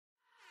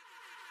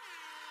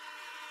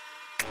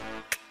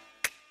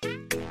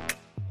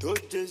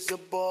Don't is a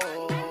boy.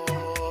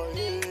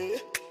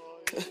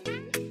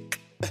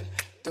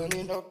 Turn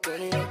it up,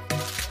 turn it up,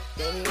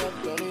 turn it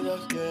up, turn it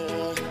up,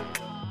 yeah.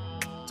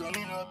 Turn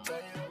it up, turn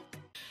it up.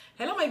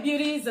 Hello my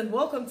beauties and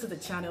welcome to the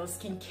channel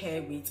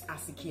Skincare with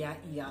Asikia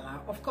Iyalla.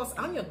 Of course,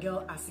 I'm your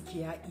girl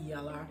Asikia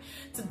Iyalla.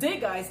 Today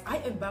guys, I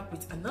am back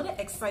with another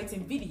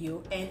exciting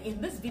video, and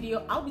in this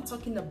video I'll be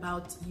talking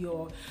about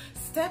your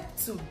step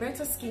to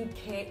better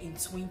skincare in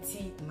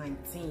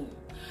 2019.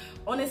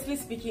 Honestly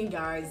speaking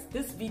guys,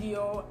 this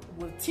video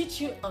will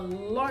teach you a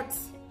lot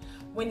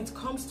when it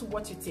comes to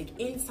what you take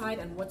inside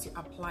and what you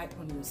apply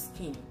on your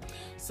skin.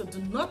 So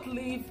do not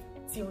leave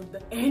till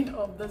the end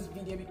of this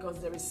video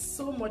because there is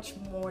so much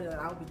more that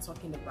I'll be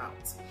talking about.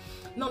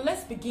 Now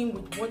let's begin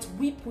with what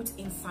we put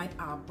inside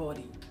our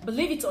body.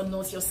 Believe it or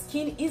not, your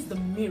skin is the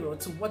mirror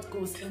to what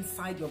goes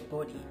inside your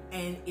body,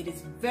 and it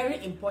is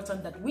very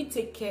important that we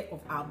take care of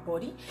our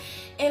body.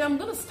 And I'm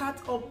going to start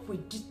up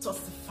with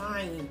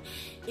detoxifying.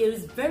 It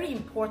is very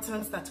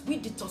important that we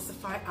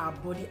detoxify our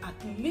body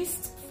at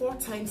least 4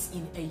 times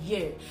in a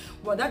year.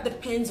 Well, that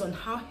depends on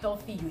how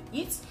healthy you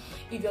eat.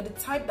 If you're the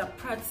type that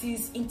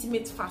practices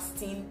intermittent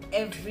fasting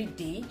every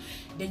day,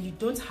 then you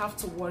don't have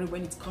to worry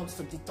when it comes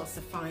to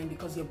detoxifying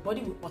because your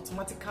body will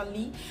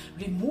automatically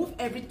remove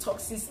every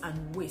toxins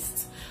and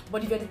waste.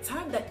 But if you're the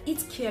type that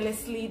eats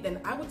carelessly,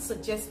 then I would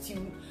suggest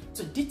you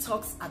to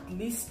detox at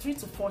least 3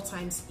 to 4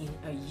 times in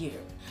a year.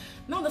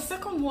 Now the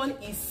second one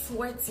is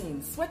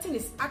sweating. Sweating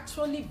is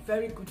actually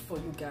very good for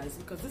you guys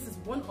because this is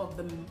one of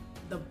the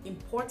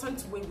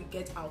important way we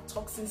get our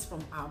toxins from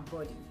our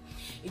body.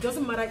 It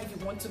doesn't matter if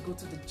you want to go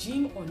to the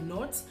gym or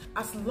not,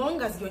 as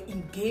long as you're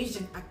engaged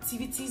in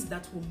activities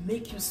that will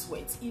make you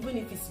sweat. Even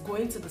if it's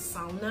going to the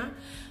sauna,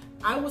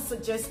 I would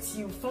suggest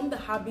you form the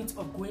habit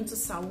of going to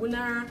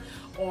sauna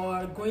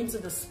or going to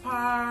the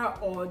spa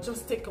or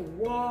just take a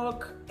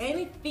walk.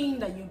 Anything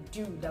that you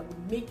do that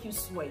will make you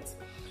sweat.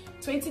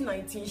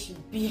 2019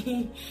 should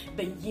be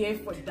the year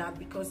for that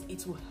because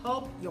it will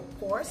help your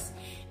pores.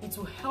 It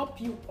will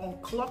help you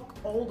unclog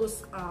all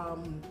those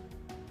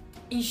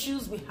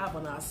issues we have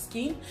on our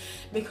skin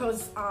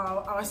because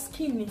our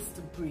skin needs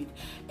to breathe,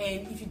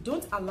 and if you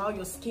don't allow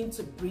your skin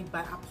to breathe by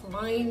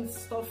applying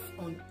stuff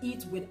on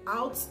it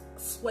without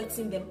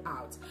sweating them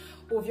out,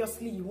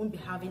 obviously you won't be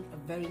having a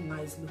very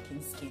nice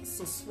looking skin.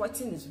 So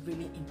sweating is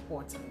really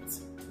important.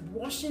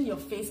 Washing your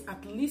face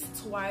at least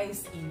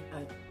twice in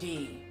a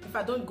day. If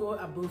I don't go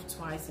above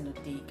twice in a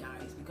day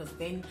guys, because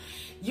then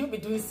you'll be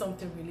doing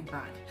something really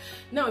bad.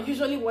 Now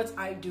usually what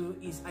I do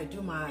is I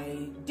do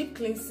my deep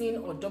cleansing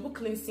or double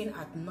cleansing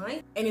at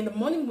night, and in the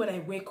morning when I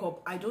wake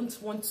up I don't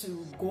want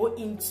to go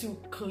into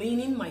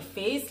cleaning my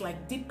face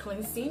like deep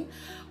cleansing.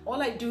 All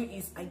I do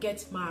is I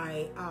get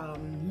my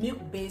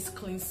milk-based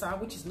cleanser,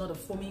 which is not a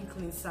foaming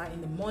cleanser,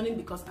 in the morning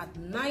because at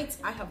night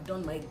I have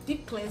done my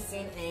deep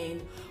cleansing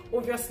and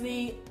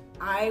obviously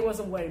I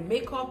wasn't wearing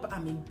makeup,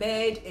 I'm in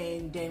bed,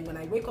 and then when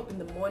I wake up in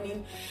the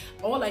morning,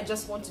 all I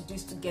just want to do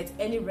is to get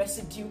any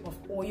residue of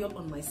oil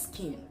on my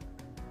skin.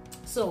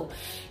 So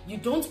you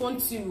don't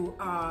want to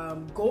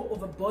go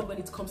overboard when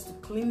it comes to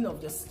cleaning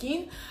of your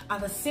skin.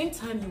 At the same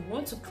time, you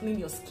want to clean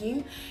your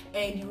skin,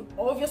 and you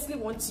obviously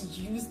want to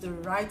use the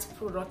right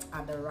product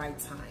at the right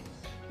time.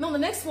 Now the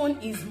next one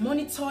is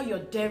monitor your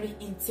dairy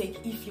intake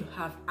if you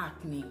have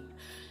acne.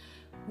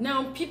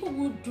 Now, people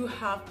who do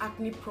have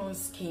acne prone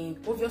skin,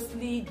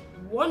 obviously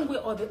one way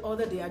or the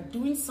other they are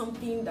doing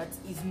something that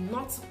is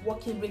not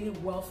working really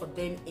well for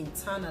them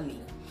internally,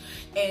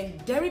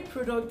 and dairy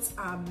products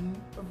are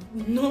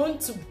known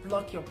to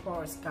block your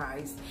pores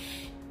guys.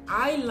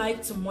 I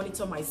like to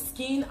monitor my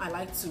skin. I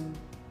like to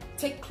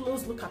take a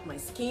close look at my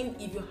skin.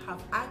 If you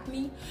have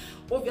acne,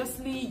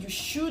 obviously you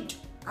should,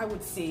 I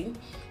would say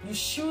you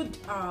should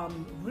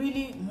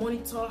really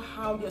monitor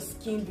how your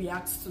skin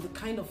reacts to the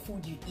kind of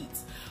food you eat,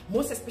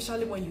 most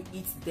especially when you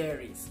eat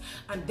dairies.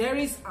 And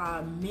dairies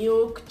are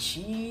milk,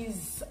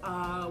 cheese,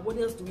 what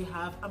else do we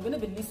have? I'm going to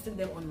be listing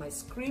them on my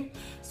screen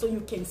so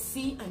you can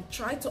see and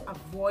try to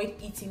avoid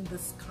eating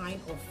this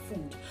kind of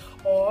food,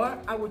 or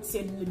I would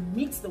say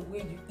limit the way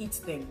you eat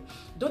them.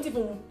 Don't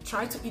even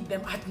try to eat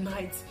them at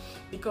night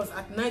because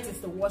at night is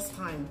the worst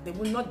time. They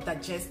will not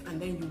digest and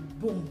then you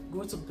boom,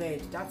 go to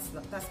bed. That's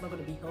not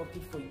going to be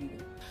healthy for you.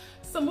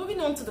 So moving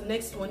on to the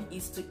next one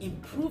is to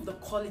improve the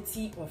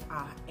quality of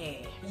our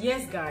air.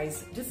 Yes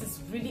guys, this is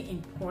really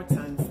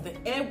important.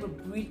 The air we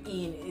breathe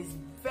in is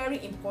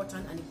very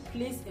important and it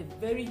plays a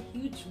very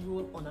huge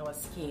role on our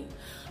skin,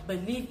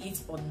 believe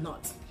it or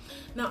not.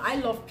 Now I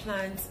love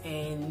plants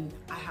and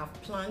I have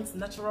plants,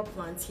 natural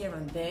plants here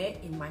and there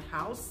in my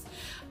house.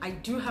 I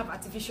do have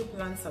artificial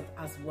plants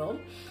as well,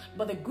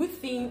 but the good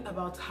thing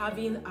about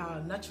having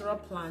natural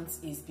plants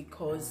is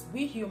because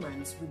we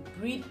humans, we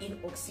breathe in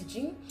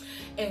oxygen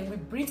and we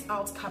breathe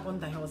out carbon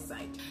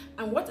dioxide,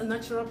 and what a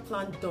natural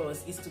plant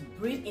does is to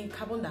breathe in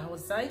carbon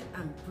dioxide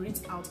and breathe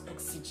out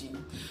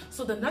oxygen.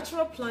 So the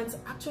natural plants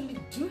actually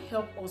do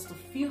help us to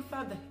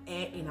filter the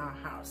air in our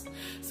house.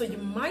 So you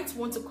might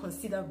want to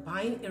consider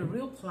buying having a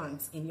real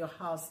plant in your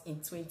house in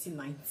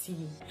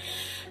 2019.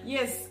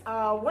 Yes,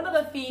 one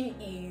other thing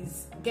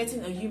is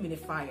getting a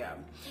humidifier.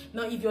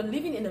 Now, if you're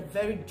living in a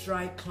very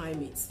dry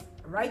climate,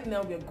 right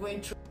now we're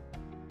going through,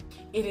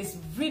 it is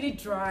really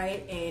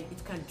dry and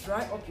it can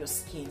dry up your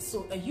skin.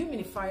 So a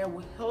humidifier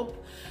will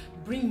help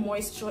bring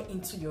moisture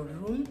into your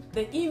room.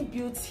 The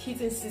inbuilt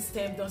heating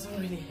system doesn't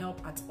really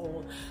help at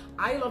all.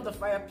 I love the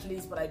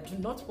fireplace, but I do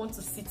not want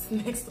to sit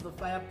next to the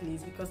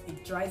fireplace because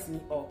it dries me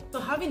up.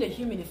 So having a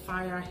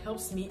humidifier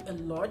helps me a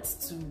lot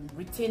to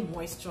retain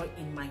moisture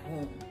in my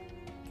home.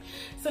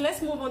 So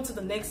let's move on to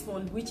the next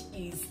one, which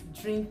is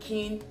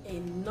drinking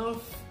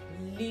enough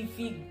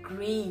leafy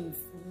greens.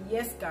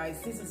 Yes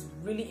guys, this is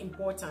really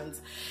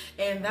important,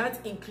 and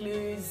that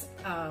includes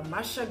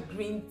matcha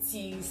green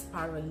teas,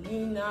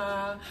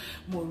 spirulina,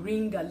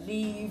 moringa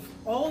leaf,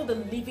 all the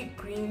leafy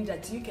green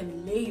that you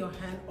can lay your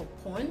hand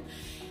upon.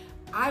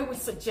 I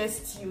would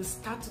suggest you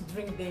start to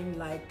drink them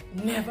like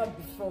never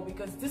before,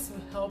 because this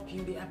will help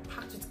you. They are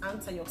packed with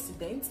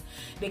antioxidants.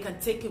 They can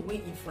take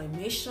away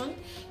inflammation.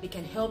 They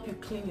can help you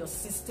clean your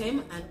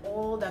system and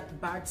all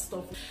that bad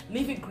stuff.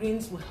 Leafy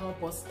greens will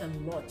help us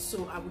a lot.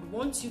 So I would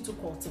want you to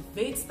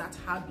cultivate that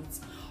habit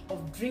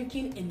of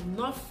drinking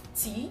enough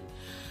tea.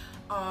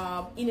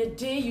 In a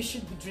day you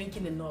should be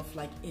drinking enough,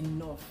 like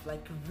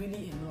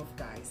really enough,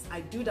 guys. I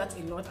do that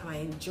a lot and I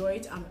enjoy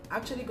it. I'm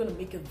actually going to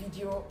make a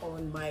video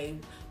on my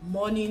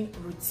morning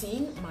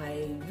routine,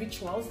 my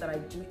rituals that I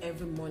do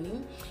every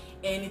morning,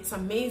 and it's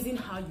amazing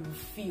how you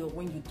feel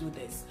when you do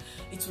this.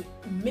 It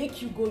will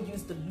make you go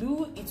use the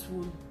loo. It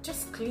will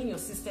just clean your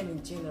system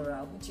in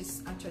general, which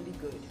is actually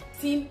good.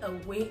 Steam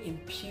away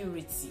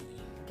impurity.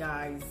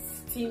 Guys,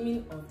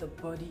 steaming of the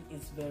body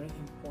is very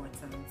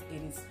important.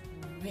 It is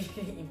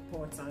really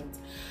important.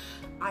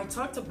 I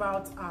talked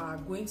about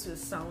going to a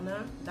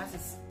sauna. That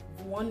is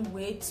one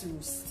way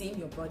to steam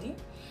your body,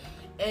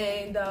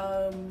 and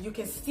you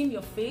can steam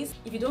your face.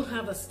 If you don't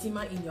have a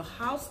steamer in your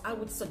house, I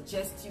would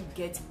suggest you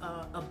get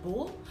a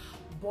bowl,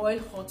 boil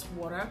hot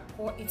water,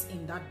 pour it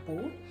in that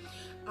bowl.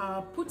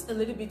 Put a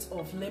little bit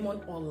of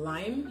lemon or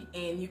lime,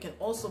 and you can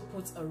also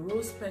put a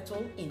rose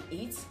petal in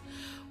it,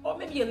 or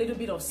maybe a little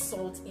bit of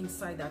salt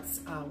inside that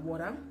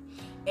water,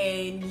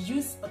 and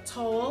use a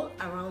towel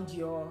around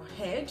your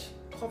head,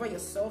 cover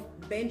yourself,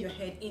 bend your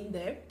head in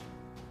there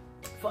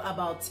for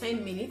about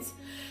 10 minutes.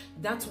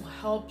 That will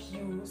help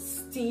you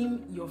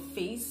steam your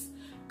face,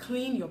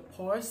 clean your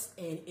pores,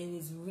 and it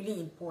is really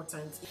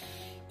important.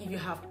 If you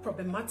have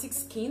problematic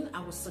skin, I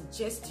would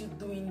suggest you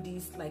doing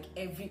this like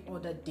every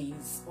other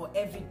days or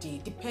every day,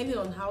 depending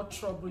on how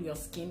troubled your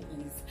skin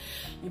is.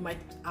 You might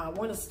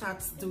want to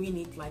start doing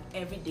it like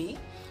every day,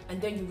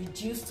 and then you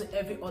reduce to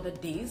every other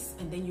days,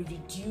 and then you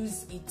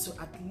reduce it to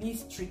at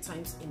least 3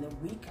 times in a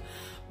week.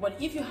 But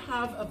if you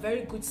have a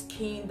very good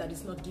skin that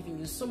is not giving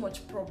you so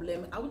much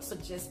problem, I would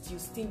suggest you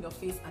steam your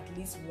face at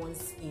least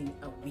once in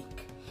a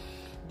week.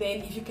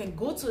 Then if you can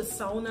go to a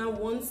sauna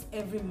once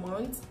every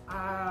month,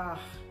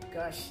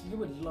 gosh, you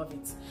would love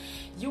it.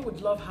 You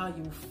would love how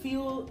you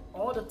feel.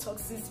 All the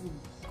toxins will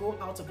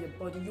go out of your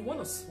body. You want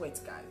to sweat,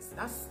 guys.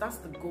 That's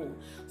the goal.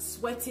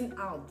 Sweating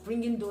out,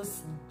 bringing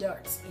those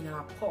dirt in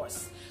our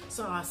pores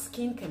so our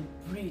skin can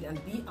breathe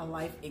and be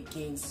alive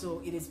again.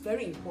 So it is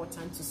very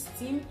important to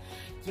steam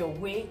your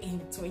way in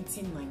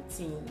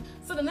 2019.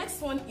 So the next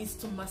one is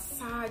to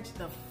massage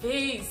the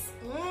face.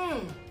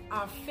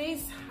 Our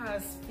face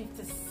has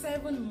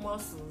 57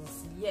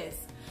 muscles, yes.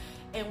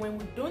 And when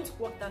we don't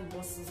work that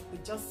muscles, we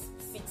just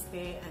sit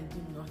there and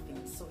do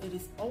nothing. So it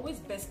is always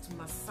best to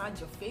massage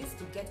your face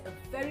to get a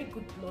very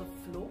good blood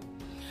flow.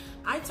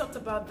 I talked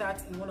about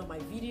that in one of my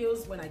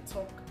videos when I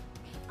talked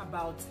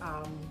about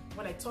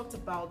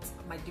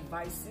my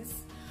devices.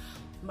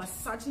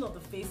 Massaging of the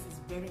face is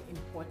very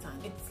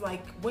important. It's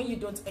like when you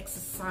don't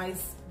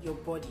exercise your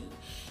body,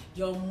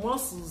 your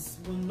muscles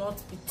will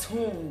not be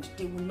toned.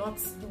 You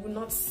will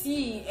not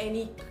see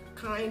any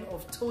kind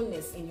of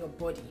toneness in your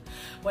body.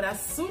 But as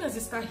soon as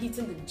you start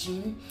hitting the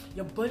gym,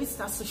 your body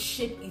starts to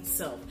shape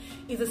itself.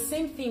 It's the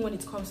same thing when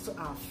it comes to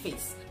our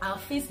face. Our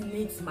face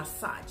needs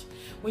massage.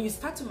 When you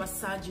start to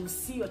massage, you'll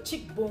see your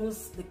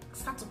cheekbones, they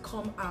start to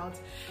come out.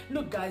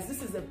 Look guys,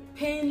 this is a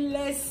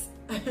painless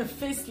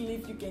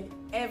facelift you can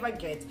ever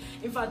get.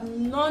 In fact,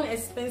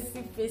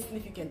 non-expensive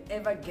facelift you can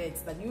ever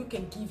get that you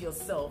can give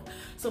yourself.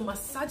 So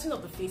massaging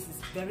of the face is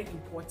very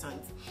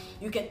important.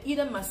 You can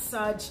either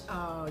massage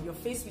your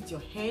face with your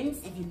hands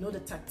if you know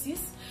the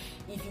tactics.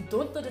 If you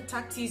don't know the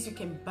tactics, you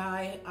can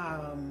buy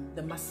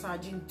the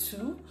massaging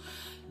tool.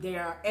 They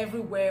are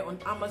everywhere on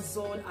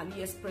Amazon,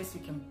 AliExpress.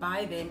 You can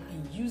buy them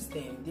and use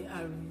them. They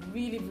are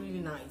really, really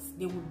nice.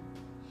 They will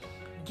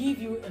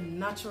give you a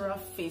natural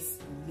face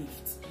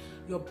lift.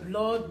 Your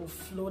blood will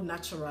flow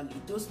naturally.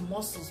 Those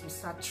muscles will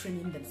start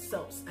training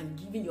themselves and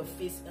giving your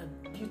face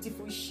a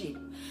beautiful shape.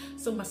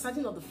 So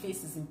massaging of the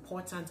face is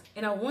important,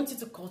 and I want you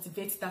to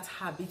cultivate that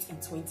habit in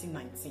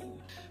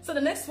 2019. So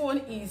the next one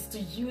is to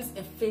use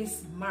a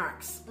face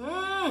mask.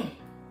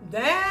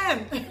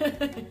 Damn!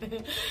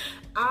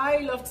 I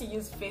love to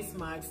use face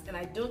masks, and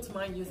I don't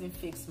mind using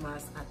face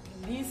masks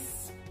at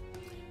least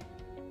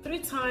 3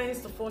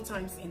 times to 4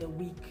 times in a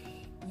week.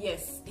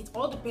 Yes, it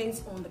all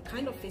depends on the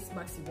kind of face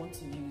mask you want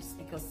to use,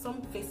 because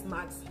some face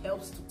masks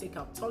helps to take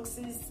out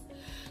toxins,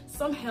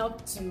 some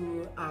help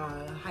to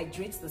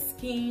hydrate the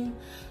skin,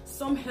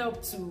 some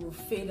help to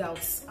fade out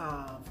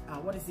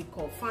what is it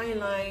called, fine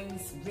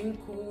lines,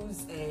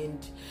 wrinkles,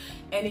 and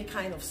any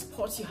kind of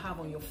spots you have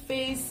on your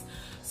face.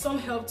 Some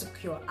help to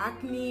cure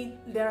acne.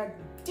 There are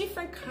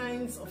different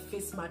kinds of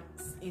face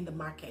masks in the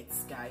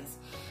markets, guys.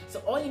 So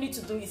all you need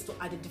to do is to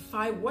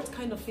identify what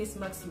kind of face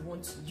mask you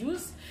want to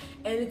use,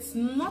 and it's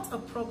not a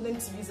problem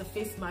to use a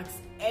face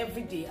mask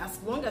every day, as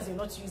long as you're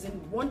not using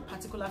one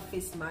particular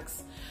face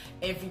mask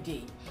every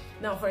day.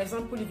 Now, for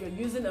example, if you're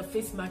using a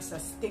face mask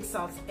that takes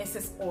out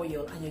excess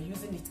oil and you're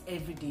using it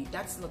every day,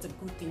 that's not a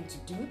good thing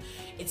to do.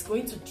 It's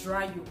going to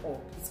dry you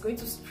up. It's going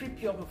to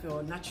strip you up of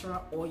your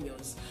natural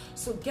oils.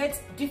 So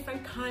get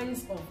different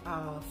kinds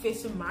of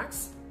facial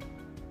masks.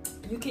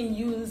 You can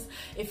use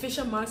a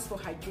facial mask for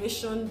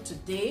hydration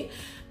today,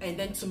 and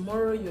then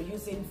tomorrow you're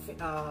using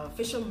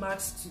facial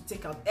mask to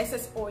take out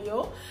excess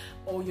oil,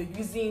 or you're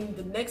using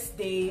the next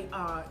day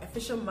a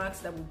facial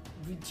mask that will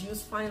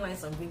reduce fine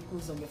lines and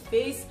wrinkles on your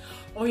face,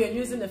 or you're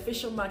using a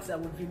facial mask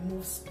that will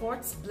remove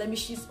spots,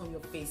 blemishes on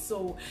your face.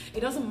 So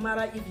it doesn't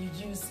matter if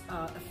you use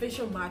a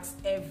facial mask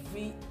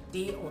every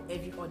day or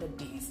every other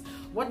days.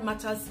 What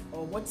matters,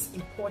 or what's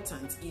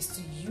important, is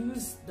to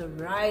use the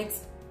right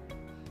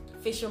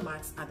facial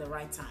mask at the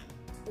right time.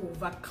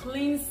 Over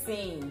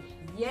cleansing.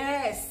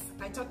 Yes,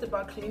 I talked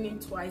about cleaning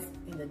twice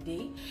in a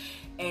day,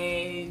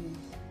 and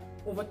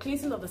over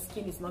cleansing of the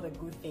skin is not a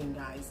good thing,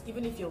 guys.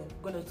 Even if you're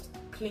gonna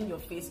clean your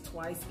face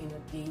twice in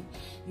a day,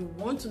 you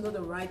want to know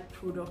the right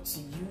product to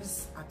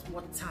use at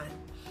what time.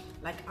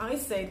 Like I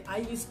said, I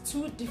use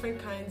 2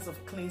 different kinds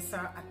of cleanser.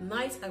 At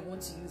night, I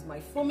want to use my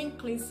foaming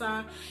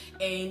cleanser,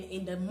 and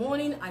in the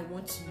morning, I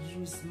want to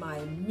use my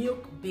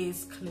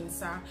milk-based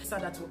cleanser, so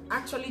that will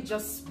actually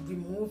just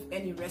remove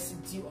any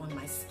residue on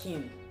my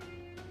skin.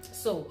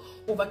 So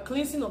over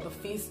cleansing of the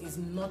face is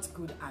not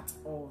good at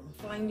all.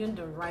 Finding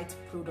the right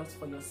product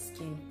for your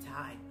skin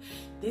type,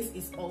 this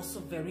is also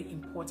very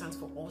important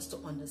for us to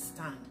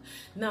understand.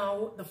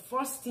 Now, the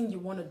first thing you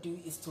want to do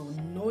is to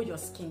know your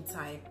skin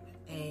type,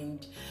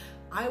 and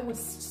I would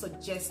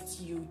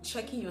suggest you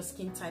checking your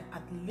skin type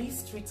at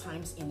least 3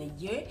 times in a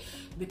year,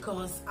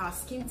 because our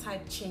skin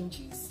type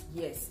changes.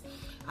 Yes,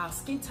 our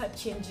skin type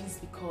changes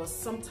because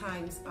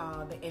sometimes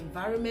the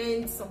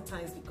environment,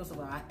 sometimes because of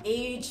our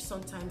age,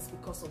 sometimes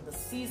because of the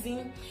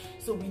season.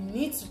 So we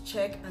need to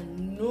check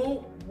and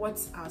know what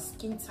our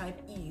skin type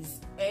is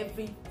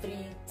every 3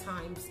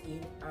 times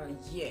in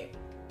a year.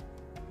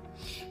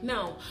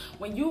 Now,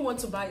 when you want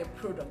to buy a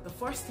product, the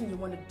first thing you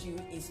want to do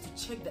is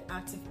to check the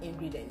active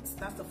ingredients.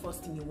 That's the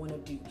first thing you want to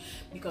do,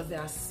 because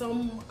there are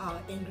some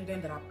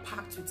ingredients that are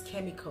packed with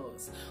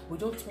chemicals. We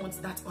don't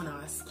want that on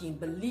our skin.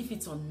 Believe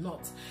it or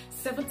not,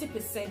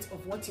 70%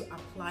 of what you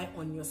apply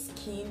on your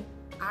skin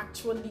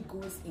actually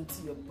goes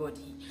into your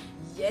body.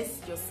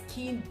 Yes, your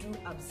skin do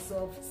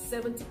absorb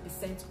 70%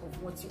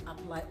 of what you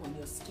apply on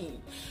your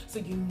skin. So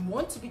you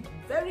want to be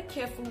very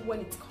careful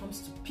when it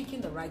comes to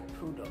picking the right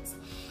products.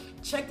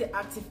 Check the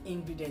active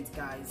ingredients,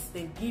 guys,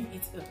 then give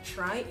it a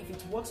try. If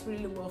it works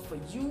really well for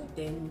you,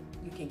 then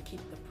you can keep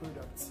the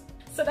product.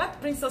 So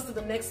that brings us to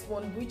the next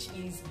one, which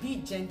is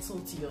be gentle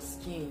to your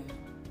skin.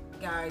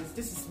 Guys,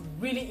 this is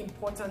really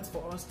important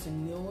for us to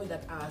know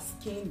that our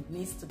skin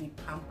needs to be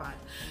pampered,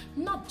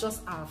 not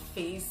just our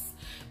face.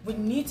 We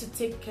need to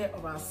take care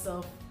of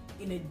ourselves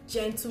in a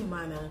gentle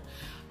manner.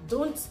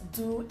 Don't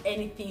do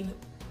anything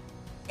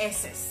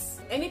excess.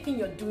 Anything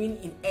you're doing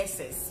in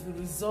excess will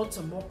result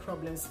in more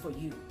problems for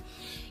you.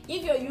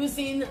 If you're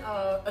using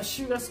a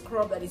sugar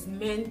scrub that is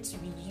meant to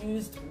be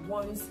used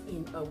once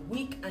in a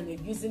week and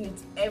you're using it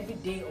every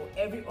day or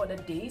every other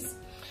days,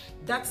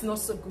 that's not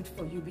so good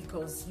for you,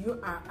 because you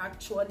are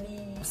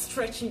actually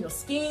stretching your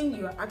skin,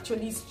 you are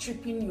actually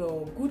stripping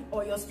your good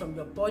oils from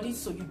your body,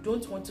 so you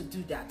don't want to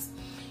do that.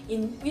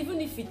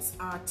 Even if it's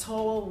our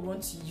towel we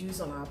want to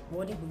use on our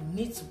body,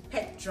 we need to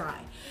pet dry.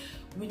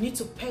 We need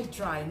to pet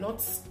dry,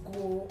 not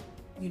go,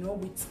 you know,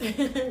 with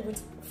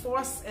with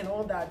force and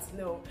all that.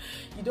 No,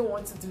 you don't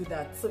want to do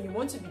that. So you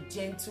want to be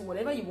gentle.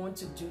 Whatever you want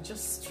to do,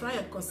 just try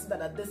and consider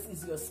that this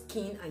is your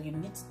skin and you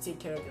need to take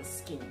care of your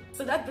skin.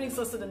 So that brings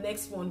us to the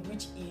next one,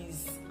 which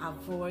is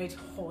avoid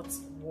hot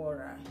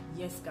water.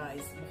 Yes,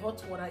 guys,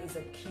 hot water is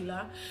a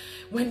killer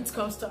when it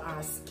comes to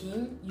our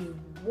skin. You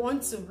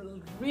want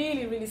to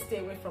really stay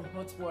away from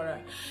hot water.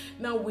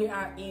 Now we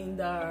are in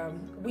the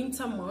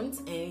winter months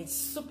and it's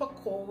super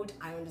cold.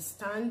 I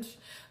understand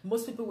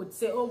most people would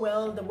say, oh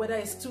well, the weather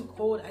is too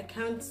cold, I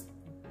can't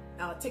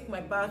take my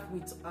bath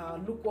with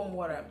lukewarm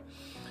water.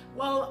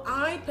 Well,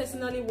 I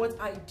personally, what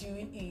I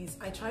do is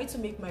I try to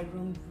make my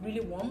room really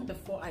warm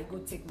before I go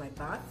take my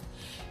bath.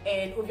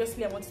 And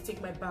obviously I want to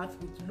take my bath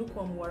with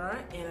lukewarm water,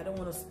 and I don't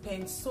want to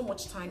spend so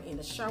much time in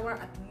the shower,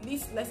 at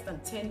least less than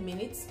 10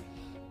 minutes.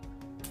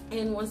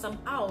 And once I'm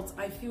out,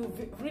 I feel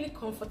really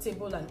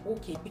comfortable and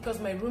okay because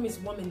my room is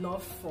warm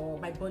enough for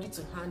my body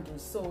to handle.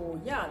 So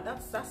yeah,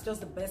 that's just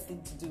the best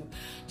thing to do.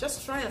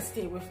 Just try and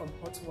stay away from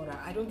hot water.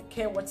 I don't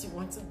care what you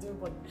want to do,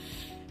 but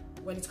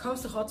when it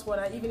comes to hot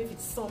water, even if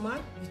it's summer,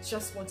 you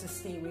just want to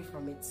stay away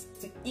from it.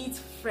 To eat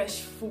fresh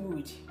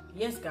food.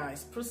 Yes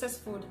guys,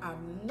 processed food are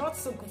not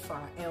so good for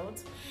our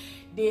health.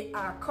 They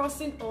are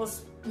causing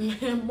us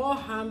more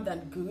harm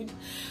than good,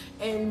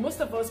 and most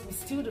of us, we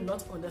still do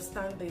not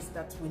understand this,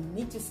 that we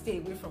need to stay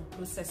away from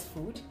processed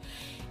food.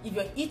 If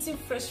you're eating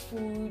fresh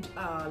food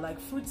like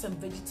fruits and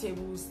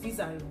vegetables, these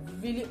are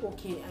really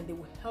okay and they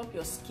will help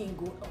your skin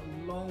go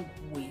a long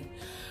way.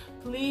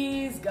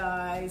 Please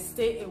guys,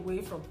 stay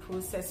away from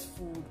processed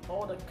food,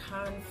 all the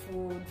canned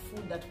food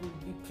that will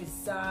be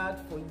preserved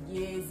for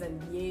years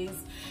and years.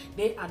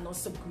 They are not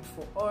so good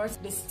for us.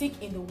 They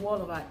stick in the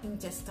wall of our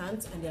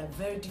intestines and they are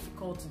very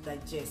difficult to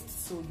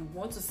digest. So you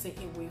want to stay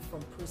away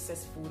from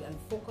processed food and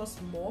focus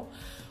more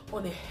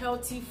on a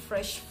healthy,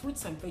 fresh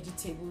fruits and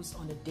vegetables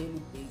on a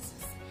daily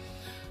basis.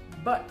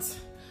 But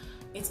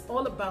it's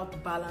all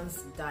about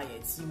balanced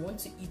diets. You want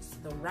to eat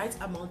the right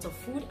amount of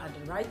food at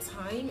the right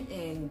time,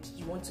 and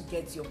you want to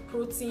get your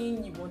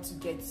protein, you want to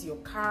get your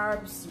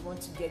carbs, you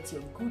want to get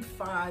your good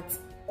fats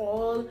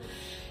all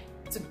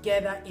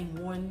together in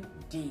one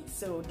day.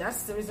 So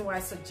that's the reason why I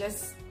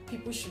suggest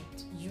people should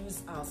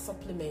use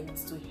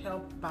supplements to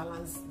help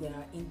balance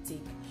their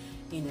intake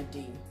in a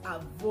day.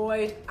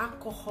 Avoid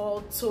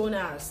alcohol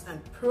toners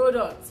and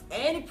products.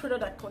 Any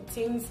product that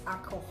contains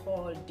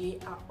alcohol, they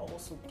are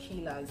also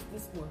killers.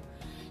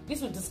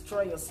 This will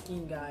destroy your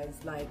skin, guys.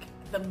 Like,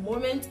 the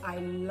moment I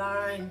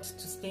learned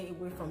to stay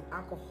away from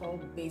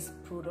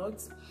alcohol-based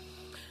products,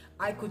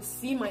 I could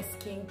see my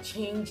skin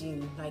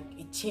changing. Like,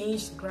 it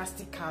changed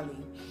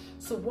drastically.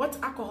 So what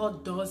alcohol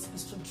does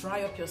is to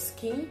dry up your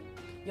skin.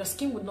 Your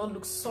skin will not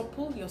look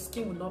supple, your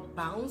skin will not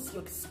bounce,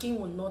 your skin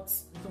will not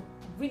look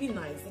really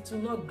nice, it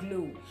will not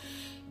glow.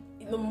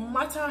 No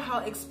matter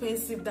how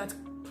expensive that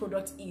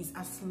product is,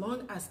 as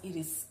long as it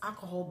is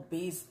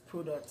alcohol-based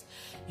product,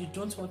 you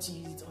don't want to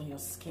use it on your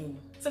skin.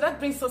 So that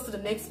brings us to the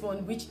next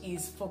one, which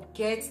is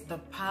forget the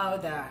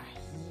powder.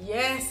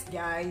 Yes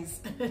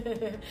guys,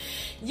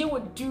 you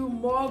would do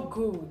more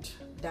good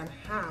than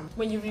harm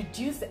when you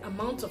reduce the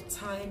amount of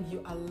time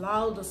you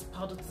allow those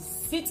powders to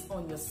sit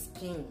on your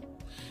skin.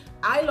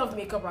 I love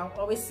makeup, I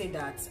always say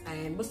that,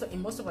 and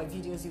in most of my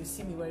videos you'll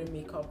see me wearing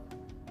makeup.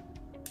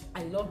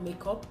 I love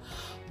makeup,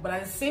 but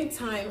at the same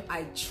time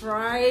I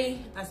try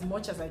as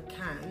much as I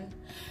can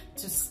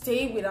to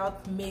stay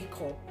without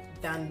makeup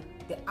than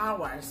the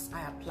hours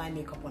I apply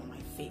makeup on my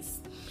face.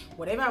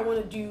 Whatever I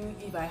want to do,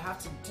 if I have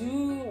to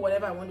do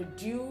whatever I want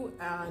to do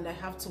and I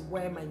have to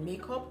wear my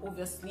makeup,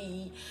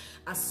 obviously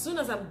as soon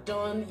as I'm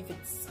done, if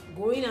it's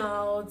going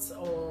out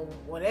or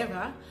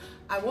whatever,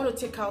 I want to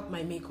take out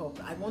my makeup.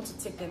 I want to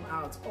take them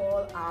out,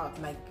 all out.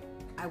 Like,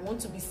 I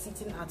want to be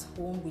sitting at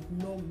home with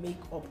no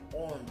makeup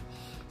on,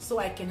 so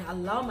I can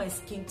allow my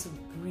skin to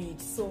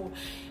breathe. So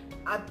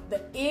at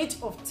the age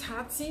of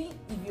 30,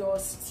 if you're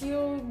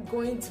still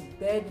going to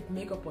bed with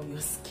makeup on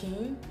your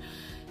skin,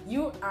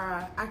 you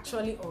are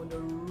actually on the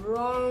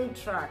wrong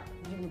track.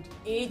 You would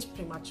age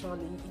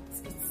prematurely.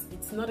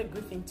 It's not a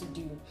good thing to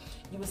do.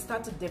 You will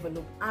start to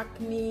develop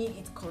acne,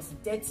 it causes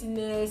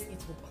dirtiness,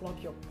 it will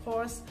clog your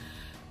pores.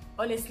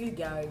 Honestly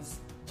guys,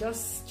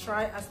 just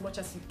try as much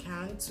as you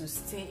can to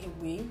stay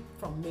away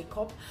from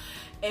makeup.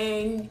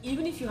 And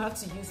even if you have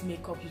to use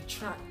makeup,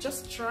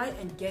 just try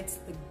and get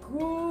the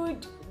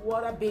good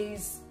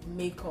water-based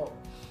makeup.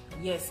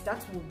 Yes,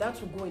 that will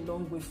go a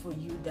long way for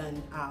you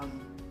than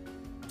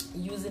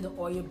using the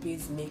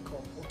oil-based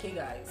makeup. Okay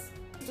guys,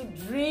 to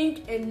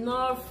drink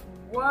enough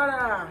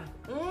water.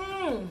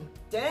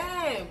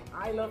 Damn,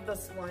 I love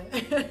this one.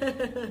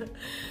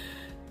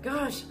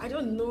 Gosh, I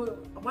don't know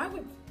why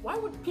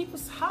would people,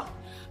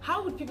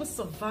 how would people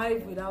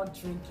survive without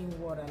drinking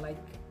water? Like,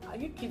 are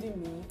you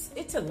kidding me?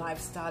 It's a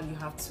lifestyle you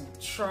have to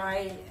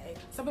try.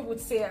 Some people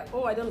would say,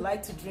 oh, I don't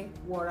like to drink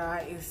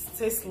water, it's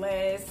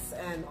tasteless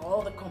and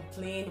all the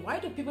complaint. Why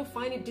do people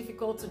find it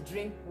difficult to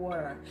drink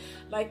water?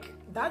 Like,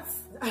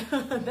 that's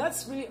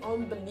that's really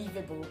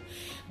unbelievable.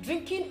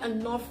 Drinking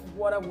enough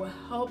water will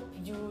help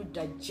you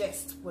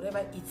digest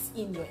whatever is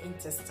in your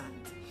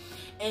intestines.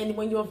 And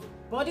when your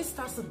body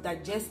starts to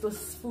digest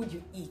those food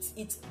you eat,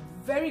 it's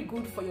very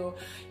good for your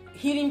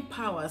healing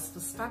powers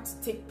to start to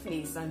take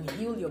place and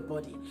heal your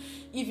body.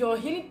 If your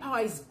healing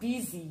power is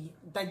busy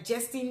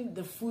digesting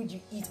the food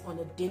you eat on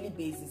a daily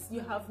basis,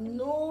 you have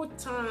no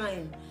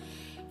time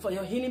for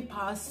your healing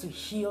powers to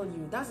heal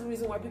you. That's the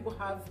reason why people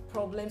have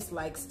problems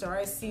like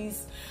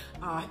psoriasis,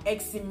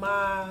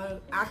 eczema,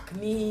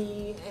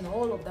 acne, and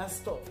all of that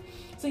stuff.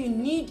 So you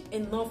need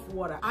enough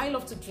water. I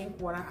love to drink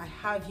water. I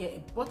have here a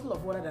bottle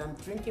of water that I'm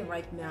drinking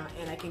right now,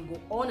 and I can go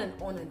on and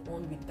on and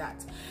on with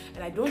that,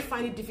 and I don't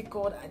find it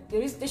difficult.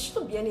 There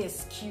shouldn't be any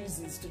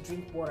excuses to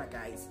drink water,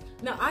 guys.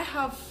 Now I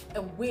have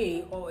a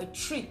way or a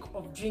trick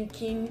of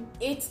drinking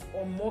 8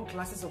 or more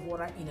glasses of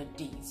water in a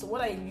day. So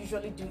what I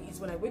usually do is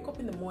when I wake up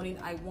in the morning,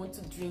 I want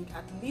to drink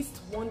at least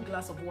 1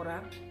 glass of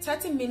water.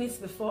 30 minutes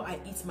before I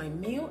eat my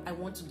meal, I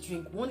want to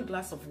drink 1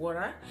 glass of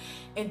water,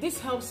 and this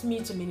helps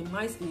me to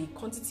minimize the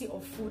quantity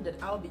of food that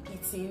I'll be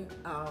eating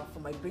for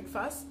my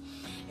breakfast.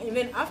 And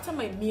then after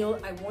my meal,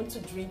 I want to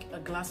drink a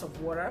glass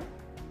of water.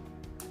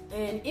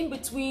 And in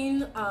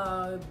between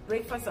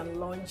breakfast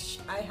and lunch,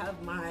 I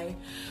have my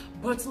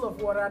bottle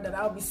of water that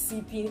I'll be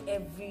sipping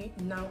every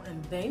now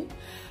and then.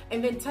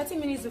 And then 30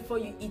 minutes before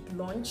you eat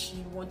lunch,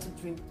 you want to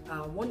drink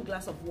 1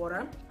 glass of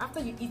water. After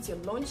you eat your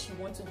lunch, you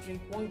want to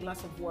drink 1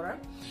 glass of water.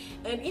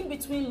 And in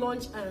between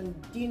lunch and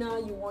dinner,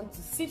 you want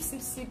to sip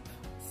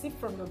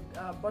from the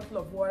bottle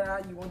of water.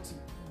 You want to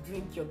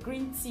drink your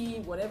green tea,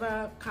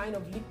 whatever kind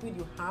of liquid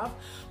you have,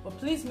 but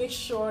please make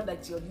sure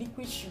that your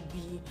liquid should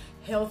be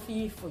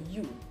healthy for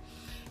you.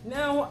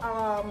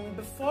 Now,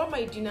 before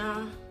my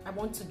dinner, I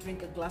want to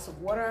drink a glass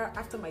of water.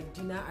 After my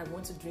dinner, I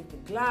want to drink a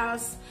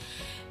glass.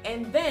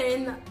 And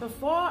then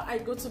before I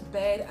go to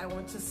bed, I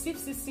want to sip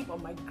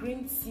on my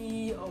green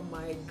tea or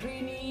my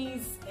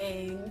greenies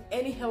and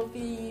any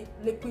healthy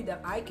liquid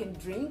that I can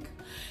drink.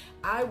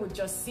 I would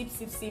just sip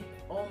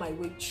all my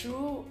way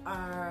through.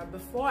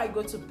 Before I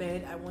go to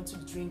bed, I want to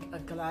drink a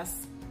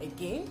glass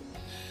again.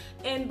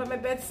 And by my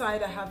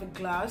bedside, I have a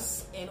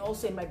glass, and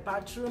also in my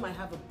bathroom, I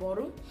have a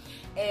bottle.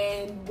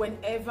 And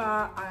whenever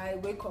I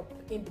wake up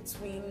in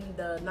between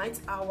the night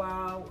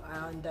hour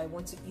and I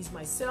want to ease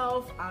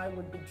myself, I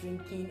would be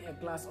drinking a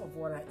glass of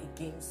water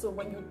again. So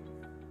when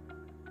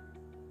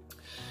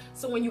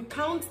you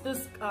count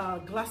these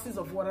glasses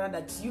of water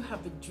that you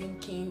have been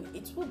drinking,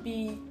 it will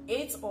be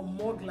 8 or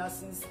more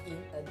glasses in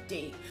a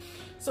day.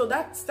 So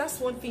that's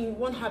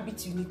one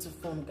habit you need to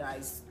form,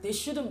 guys. There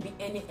shouldn't be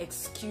any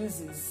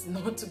excuses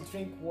not to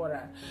drink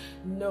water.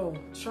 No,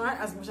 try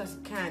as much as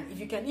you can. If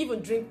you can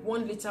even drink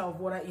 1 liter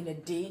of water in a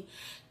day,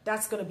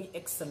 that's gonna be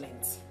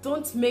excellent.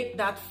 Don't make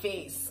that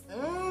face.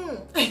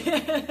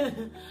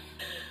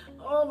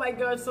 Oh my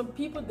God, some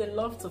people, they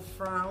love to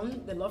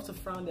frown. They love to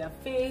frown their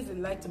face. They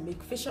like to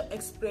make facial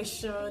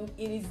expression.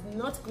 It is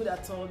not good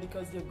at all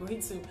because you're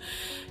going to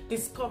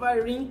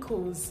discover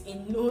wrinkles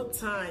in no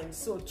time.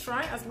 So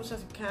try as much as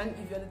you can.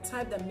 If you're the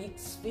type that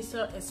makes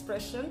facial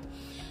expression,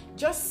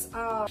 just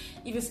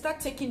if you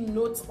start taking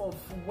notes of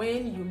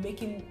when you're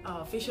making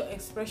facial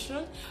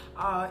expression,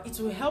 it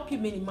will help you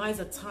minimize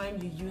the time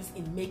you use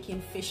in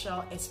making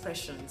facial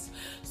expressions.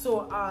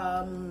 So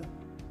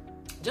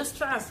just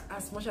try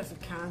as much as you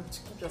can to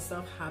keep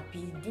yourself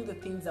happy. Do the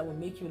things that will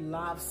make you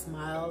laugh,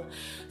 smile,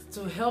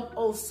 to help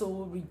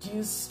also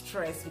reduce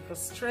stress,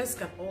 because stress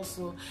can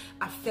also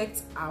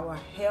affect our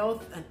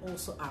health and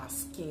also our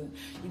skin.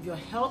 If your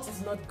health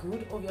is not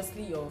good,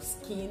 obviously your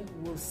skin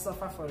will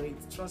suffer for it.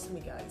 Trust me,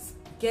 guys.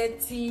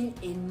 Getting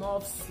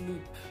enough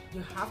sleep.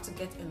 You have to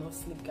get enough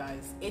sleep,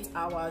 guys. 8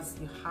 hours,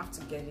 you have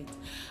to get it.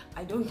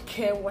 I don't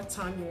care what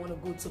time you want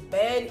to go to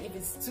bed. If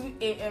it's 2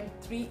 a.m.,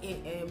 3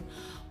 a.m.,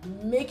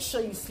 make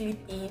sure you sleep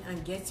in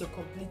and get your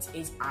complete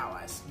 8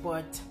 hours.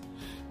 But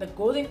the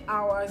golden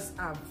hours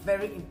are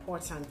very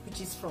important,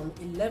 which is from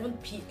 11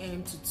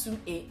 p.m. to 2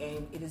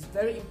 a.m. It is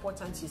very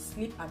important you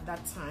sleep at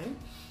that time.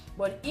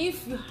 But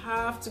if you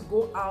have to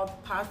go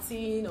out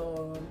partying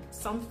or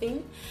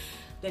something,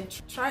 then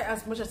try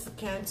as much as you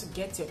can to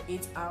get your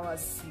 8 hours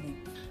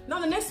sleep. Now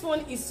the next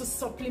one is to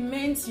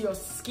supplement your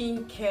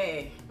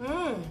skincare.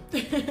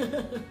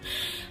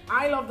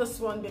 I love this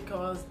one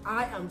because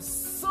I am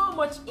so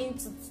much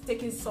into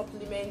taking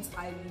supplements.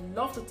 I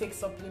love to take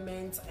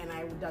supplements, and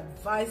I would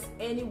advise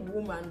any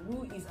woman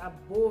who is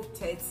above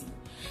 30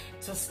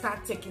 to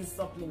start taking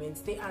supplements.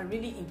 They are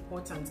really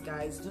important,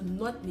 guys. Do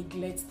not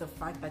neglect the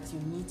fact that you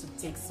need to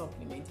take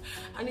supplements,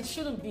 and it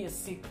shouldn't be a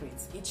secret.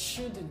 It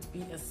shouldn't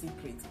be a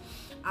secret.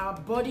 Our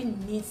body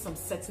needs some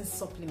certain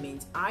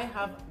supplements. I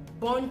have a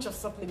bunch of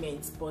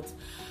supplements, but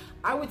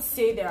I would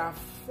say there are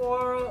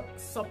 4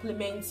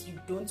 supplements you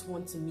don't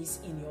want to miss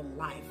in your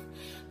life.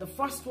 The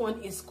first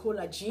one is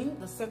collagen,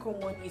 the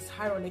second one is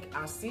hyaluronic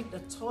acid, the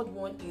third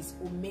one is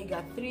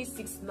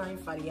omega-369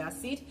 fatty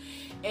acid,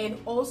 and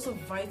also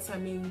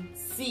vitamin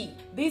C.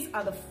 These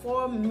are the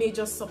 4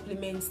 major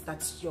supplements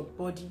that your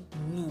body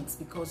needs,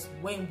 because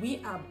when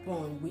we are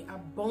born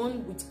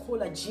with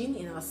collagen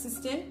in our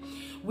system,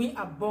 we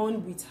are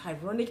born with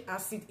hyaluronic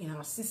acid in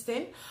our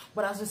system,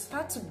 but as we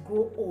start to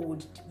grow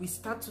old, they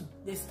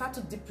start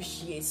start to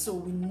depreciate. So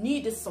we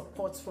need the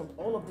support from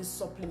all of these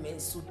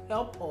supplements to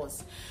help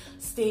us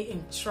stay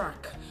in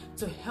track,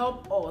 to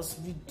help us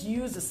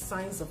reduce the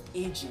signs of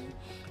aging,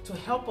 to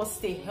help us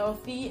stay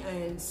healthy,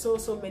 and so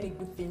many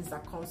good things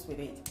that comes with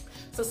it.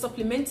 So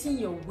supplementing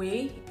your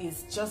way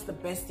is just the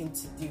best thing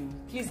to do.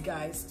 Please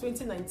guys,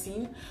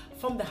 2019,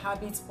 form the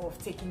habit of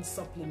taking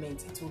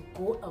supplements. It will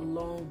go a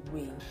long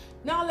way.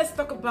 Now let's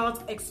talk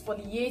about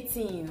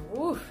exfoliating.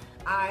 Oof,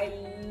 I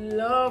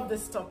love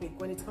this topic.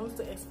 When it comes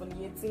to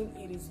exfoliating,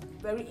 it is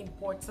very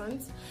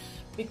important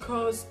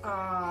because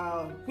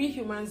we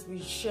humans,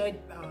 we shed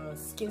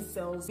skin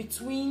cells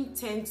between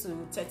 10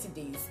 to 30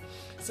 days.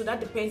 So that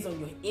depends on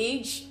your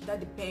age, that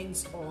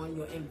depends on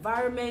your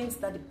environment,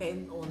 that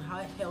depends on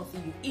how healthy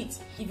you eat.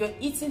 If you're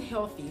eating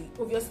healthy,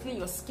 obviously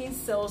your skin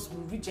cells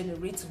will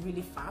regenerate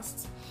really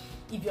fast.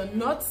 If you're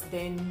not,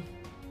 then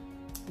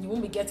you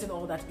won't be getting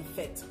all that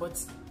effect.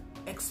 But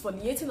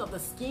exfoliating of the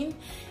skin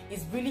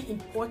is really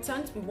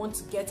important. We want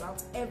to get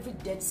out every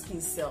dead skin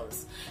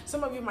cells.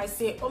 Some of you might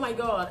say, oh my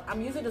god,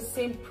 I'm using the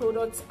same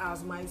product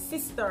as my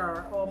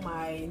sister or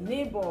my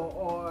neighbor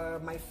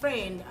or my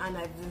friend, and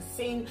I've been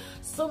seeing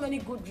so many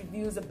good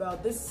reviews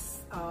about this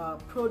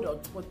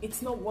product, but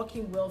it's not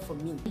working well for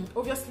me.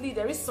 Obviously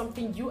there is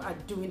something you are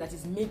doing that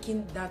is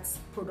making that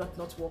product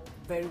not work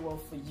very well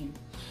for you.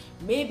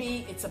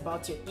 Maybe it's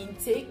about your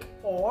intake,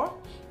 or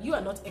you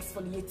are not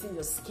exfoliating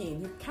your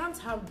skin. You can't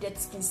have dead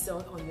skin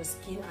cells on your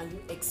skin and you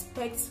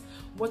expect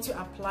what you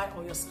apply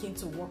on your skin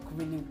to work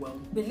really well.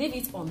 Believe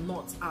it or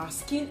not, our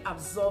skin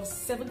absorbs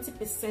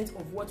 70%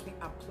 of what we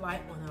apply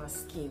on our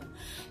skin.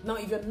 Now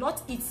if you're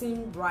not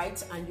eating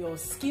right and your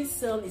skin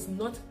cell is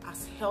not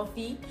as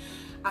healthy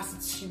as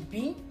it should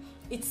be,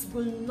 it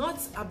will not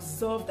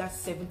absorb that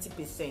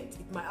 70%.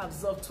 It might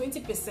absorb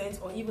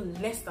 20% or even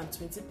less than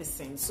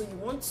 20%. So you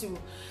want to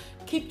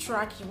keep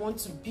track, you want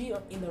to be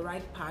in the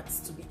right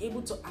paths to be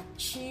able to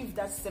achieve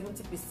that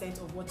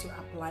 70% of what you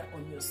apply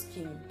on your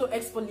skin. So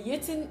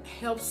exfoliating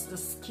helps the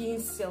skin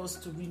cells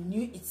to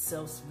renew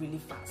itself really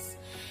fast.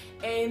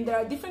 And there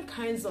are different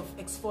kinds of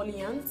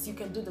exfoliants. You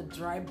can do the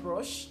dry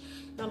brush.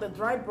 Now the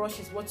dry brush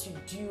is what you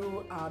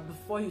do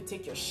before you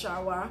take your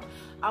shower.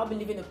 I'll be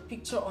leaving a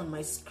picture on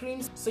my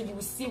screen so you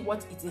will see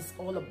what it is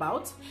all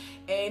about.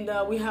 And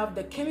we have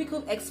the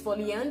chemical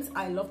exfoliant.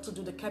 I love to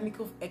do the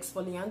chemical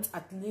exfoliant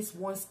at least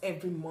once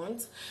every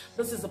month.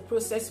 This is a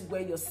process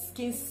where your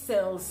skin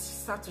cells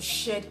start to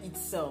shed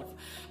itself.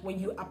 When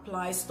you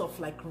apply stuff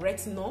like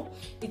retinol,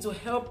 it will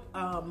help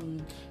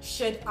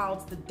shed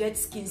out the dead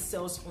skin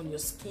cells on your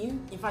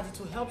skin. In fact, it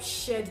will help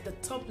shed the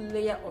top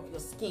layer of your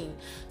skin.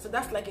 So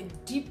that's like a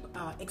deep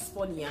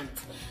exfoliant.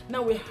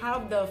 Now we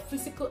have the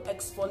physical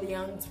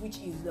exfoliant, which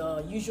is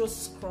the usual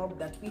scrub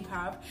that we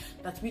have,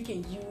 that we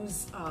can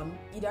use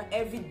either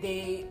every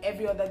day,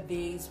 every other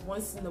days,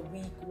 once in a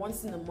week,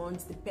 once in a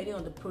month, depending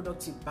on the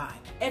product you buy.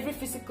 Every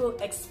physical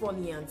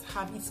exfoliant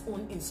have its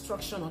own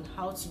instruction on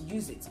how to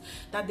use it.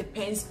 That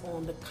depends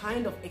on the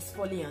kind of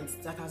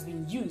exfoliant that has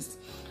been used.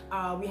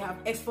 We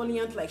have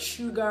exfoliant like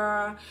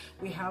sugar,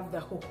 we have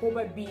the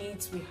jojoba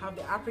beads, we have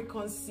the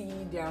apricot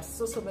seed. There are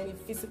so many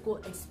physical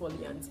exfoliants.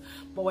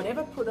 But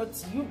whatever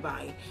products you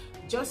buy,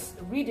 just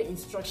read the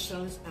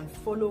instructions and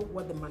follow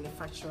what the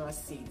manufacturer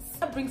says.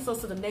 That brings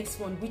us to the next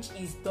one, which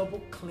is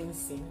double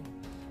cleansing.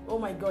 Oh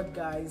my god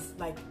guys,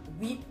 like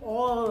we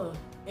all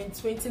in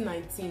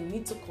 2019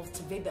 need to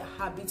cultivate the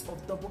habit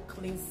of double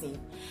cleansing.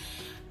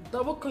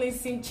 Double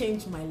cleansing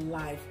changed my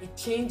life. It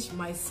changed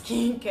my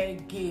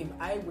skincare game.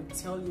 I would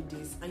tell you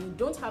this, and you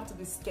don't have to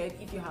be scared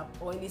if you have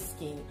oily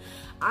skin.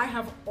 I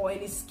have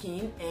oily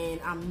skin and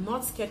I'm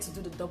not scared to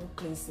do the double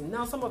cleansing.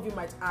 Now some of you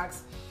might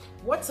ask,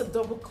 what's a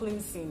double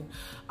cleansing?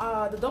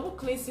 The double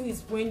cleansing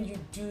is when you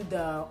do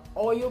the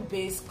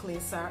oil-based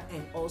cleanser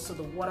and also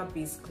the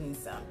water-based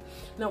cleanser.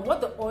 Now what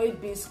the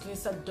oil-based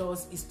cleanser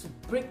does is to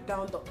break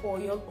down the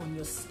oil on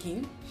your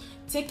skin,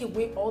 take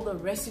away all the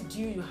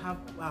residue you have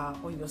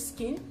on your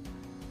skin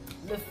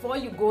before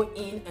you go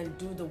in and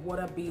do the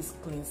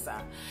water-based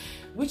cleanser,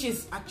 which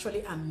is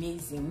actually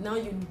amazing. Now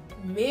you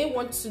may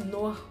want to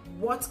know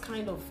what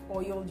kind of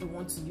oil you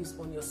want to use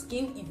on your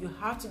skin if you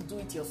have to do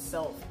it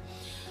yourself.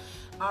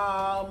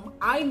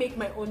 I make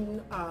my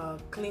own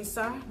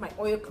cleanser, my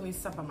oil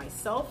cleanser by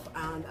myself,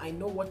 and I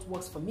know what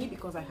works for me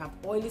because I have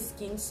oily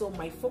skin. So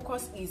my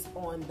focus is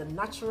on the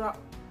natural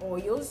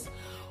oils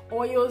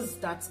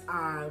that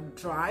are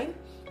dry,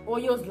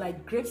 oils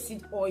like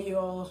grapeseed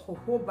oil,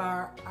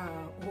 jojoba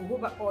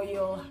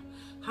oil,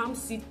 hemp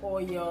seed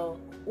oil,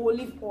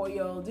 olive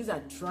oil. These are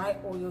dry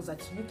oils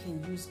that you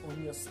can use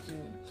on your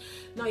skin.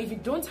 Now if you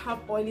don't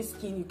have oily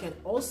skin, you can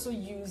also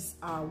use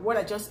what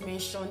I just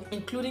mentioned,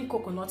 including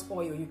coconut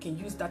oil. You can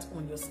use that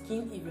on your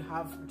skin if you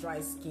have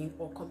dry skin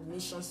or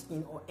combination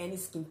skin or any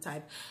skin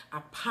type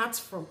apart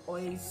from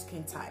oily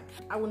skin type.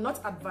 I will not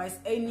advise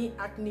any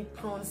acne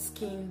prone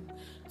skin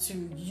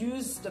to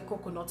use the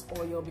coconut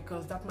oil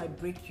because that might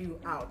break you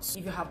out.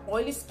 If you have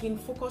oily skin,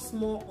 focus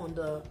more on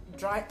the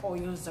dry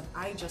oils that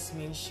I just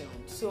mentioned.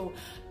 So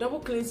double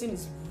cleansing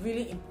is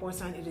really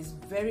important. It is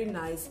very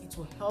nice. It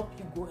will help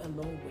you go a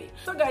long way.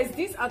 So guys,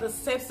 these are the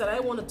steps that I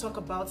want to talk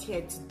about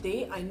here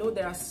today. I know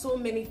there are so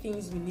many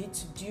things we need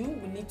to do.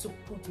 We need to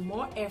put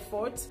more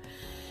effort.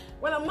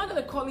 Well, I'm not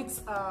going to call it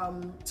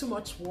too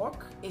much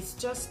work. It's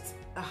just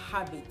a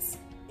habit.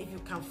 If you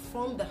can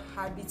form the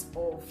habit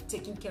of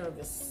taking care of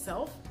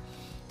yourself,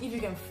 if you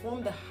can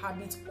form the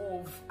habit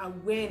of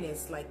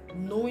awareness, like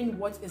knowing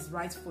what is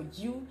right for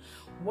you,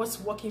 what's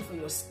working for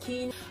your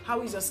skin,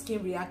 how is your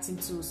skin reacting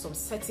to some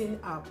certain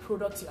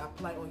products you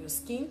apply on your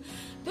skin,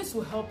 this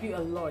will help you a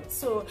lot.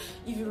 So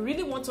if you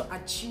really want to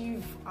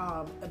achieve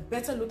a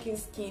better looking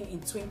skin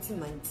in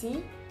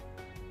 2019,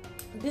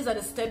 these are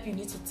the steps you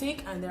need to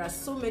take, and there are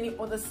so many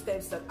other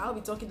steps that I'll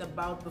be talking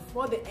about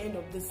before the end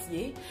of this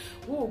year.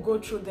 We will go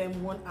through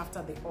them one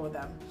after the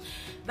other.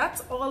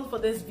 That's all for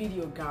this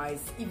video,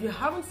 guys. If you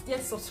haven't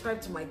yet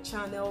subscribed to my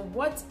channel,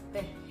 what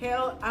the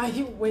hell are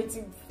you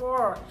waiting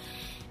for?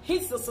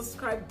 Hit the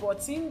subscribe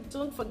button.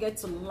 Don't forget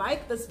to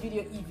like this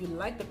video if you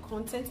like the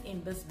content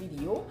in this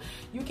video.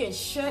 You can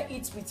share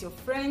it with your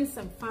friends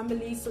and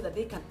family so that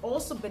they can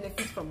also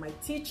benefit from my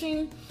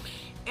teaching.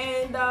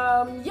 And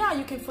yeah,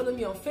 you can follow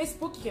me on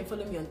Facebook, you can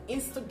follow me on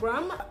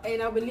Instagram,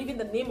 and I'll be leaving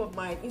the name of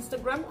my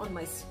Instagram on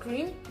my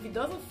screen. If it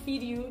doesn't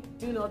feed you,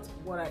 do not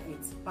water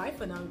it. Bye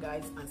for now,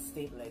 guys, and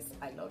stay blessed.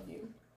 I love you.